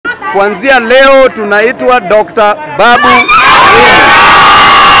Kuanzia leo tunaitwa Dr. Babu.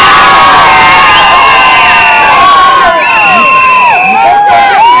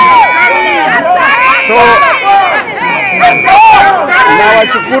 So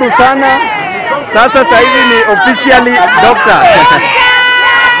nawashukuru sana. Sasa hivi ni officially doctor.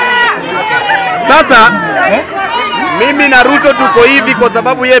 Sasa mimi na Ruto tuko hivi kwa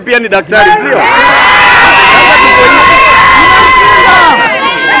sababu yeye pia ni daktari, sio?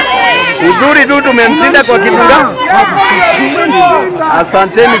 Uzuri tu tumemshinda kwa kitu gani?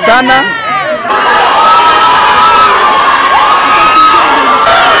 Asanteni sana.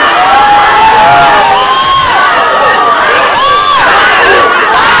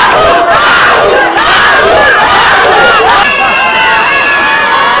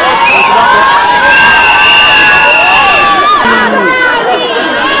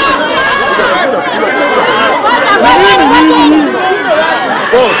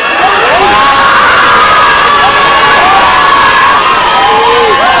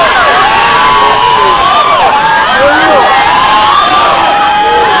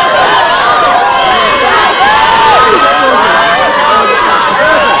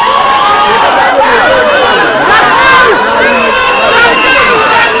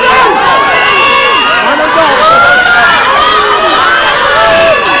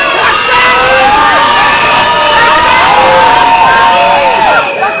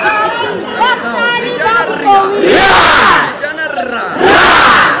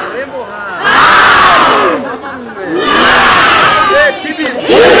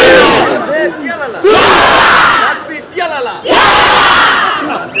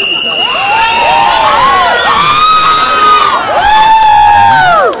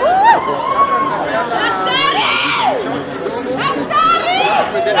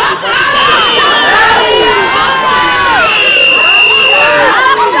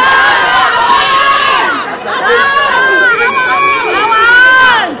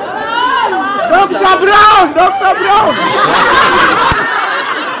 Dr. Brown.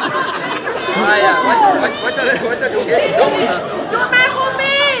 Haya, wacha tuongee kidogo sasa.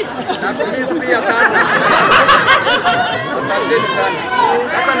 Nakumiss pia sana. Asanteni sana.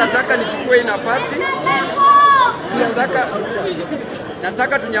 Sasa nataka nichukue hii nafasi.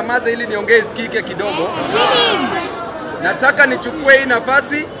 Nataka tunyamaze ili niongee isikike kidogo. Nataka nichukue hii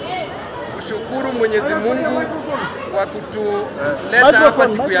nafasi kushukuru Mwenyezi Mungu kwa kutuleta hapa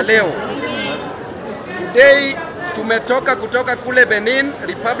siku ya leo. Today tumetoka kutoka kule Benin,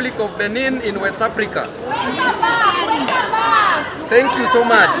 Republic of Benin in West Africa. Thank you so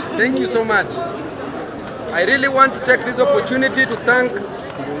much. Thank you so much. I really want to take this opportunity to thank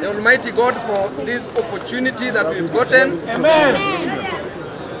the Almighty God for this opportunity that we've gotten. Amen.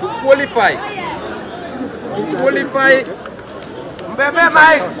 To qualify. Mbebe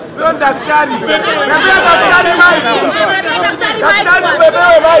Mike, wewe daktari. Mbebe daktari Mike. Daktari mbebe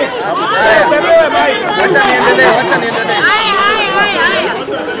Mike. Mbebe Mike.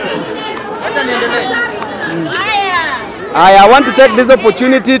 Wacha niendelee. I want to take this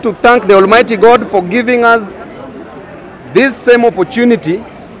opportunity to thank the Almighty God for giving us this same opportunity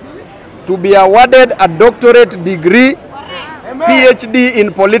to be awarded a doctorate degree, PhD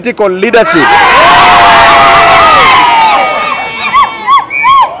in political leadership.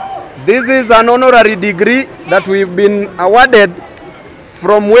 This is an honorary degree that we've been awarded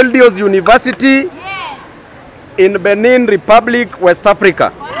from Weldios University in Benin Republic, West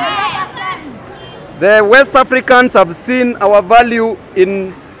Africa. The West Africans have seen our value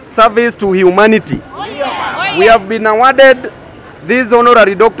in service to humanity. We have been awarded this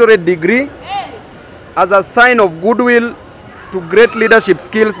honorary doctorate degree as a sign of goodwill to great leadership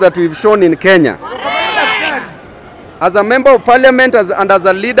skills that we've shown in Kenya. As a member of parliament and as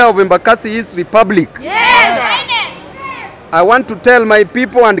a leader of Embakasi East Republic, I want to tell my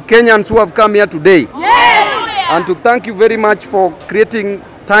people and Kenyans who have come here today and to thank you very much for creating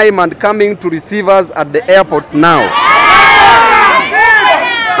time and coming to receive us at the airport now.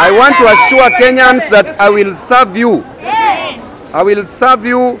 I want to assure Kenyans that I will serve you. I will serve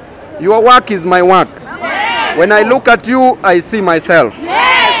you. Your work is my work. When I look at you, I see myself.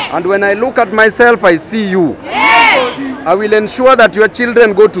 And when I look at myself, I see you. I will ensure that your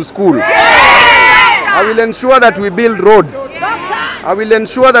children go to school. I will ensure that we build roads. I will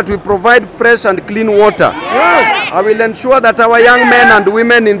ensure that we provide fresh and clean water. I will ensure that our young men and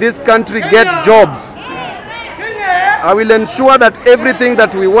women in this country get jobs. I will ensure that everything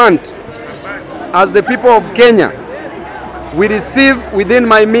that we want as the people of Kenya, we receive within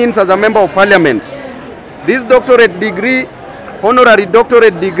my means as a member of parliament. This doctorate degree, honorary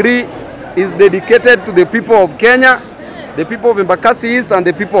doctorate degree, is dedicated to the people of Kenya the people of Embakasi East and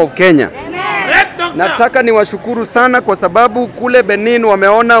the people of Kenya. Nataka niwashukuru sana kwa sababu kule Benin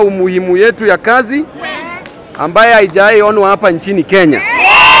wameona umuhimu yetu ya kazi ambaye haijawahi onwa hapa nchini Kenya.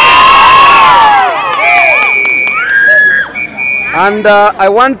 And I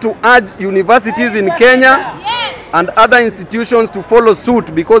want to urge universities in Kenya and other institutions to follow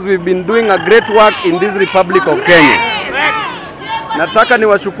suit because we've been doing a great work in this Republic of Kenya. Nataka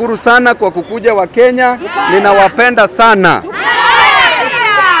niwashukuru sana kwa kukuja wa Kenya, ninawapenda sana.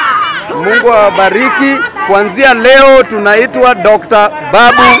 Mungu awabariki. Kuanzia leo tunaitwa Dr.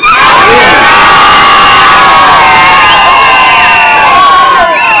 Babu.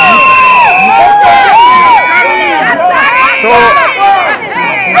 So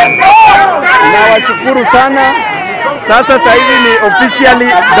nawashukuru sana. Sasa hivi ni officially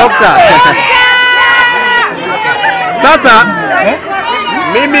doctor. Sasa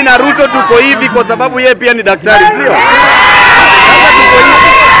mimi na Ruto tuko hivi kwa sababu yeye pia ni daktari, sio? Sasa tuko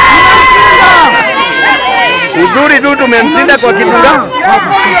hivi. Uzuri tu tumemshinda kwa kitu gani?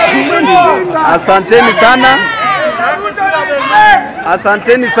 Asanteni sana.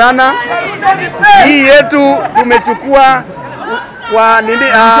 Asanteni sana. Hii yetu tumechukua kwa nini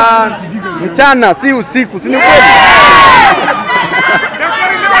mchana si usiku, si kweli?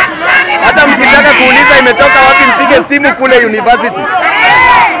 Hata mkitaka kuuliza imetoka wapi mpige simu kule university.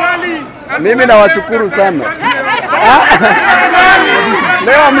 Mimi nawashukuru sana.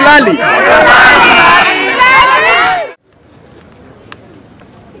 Leo mlali.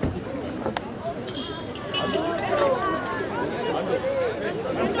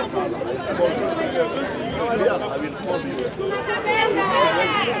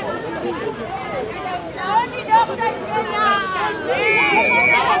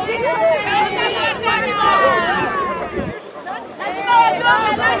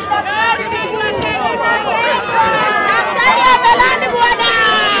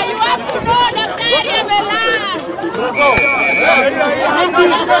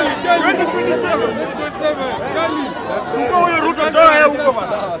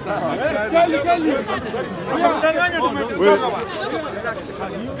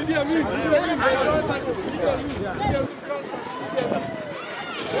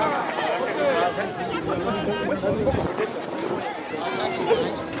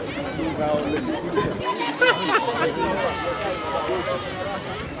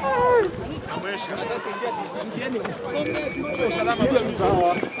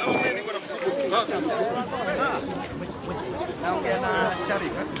 Naongea na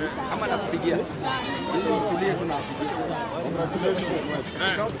Sharif kama nakupigia ili mtulie, tunapigia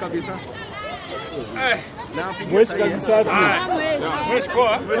kabisa. Mweshi kabisa. Mweshi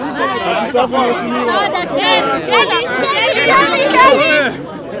poa.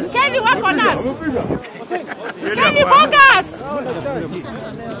 Kelly, work on us. Kelly, focus.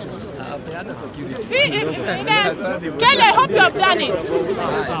 Kelly, I hope you have done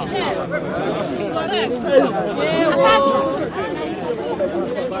it.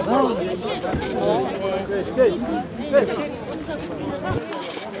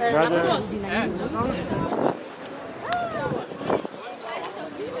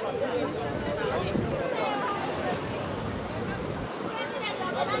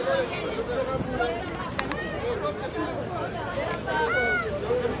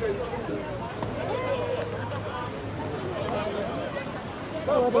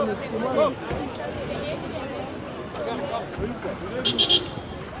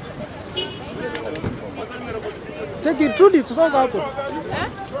 Take it Trudy, tusonga hapo.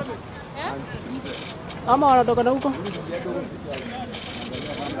 Ama wanatoka na huko?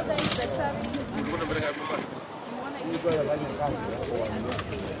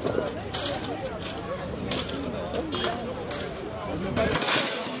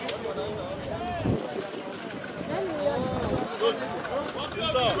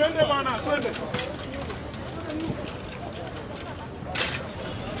 Twende bwana, twende.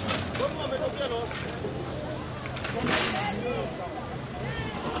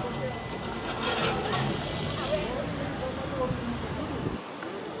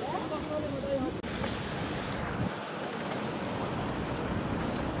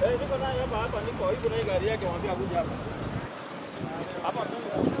 Niko naye hapa niko hivi na gari yake mwambie akuje hapa. Hapa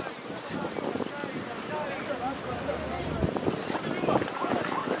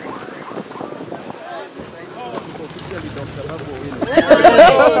Dr. Babu Owino.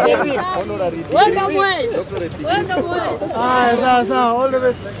 Wenda mwezi. Wenda mwezi. Sawa, all the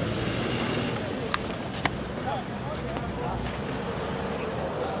best.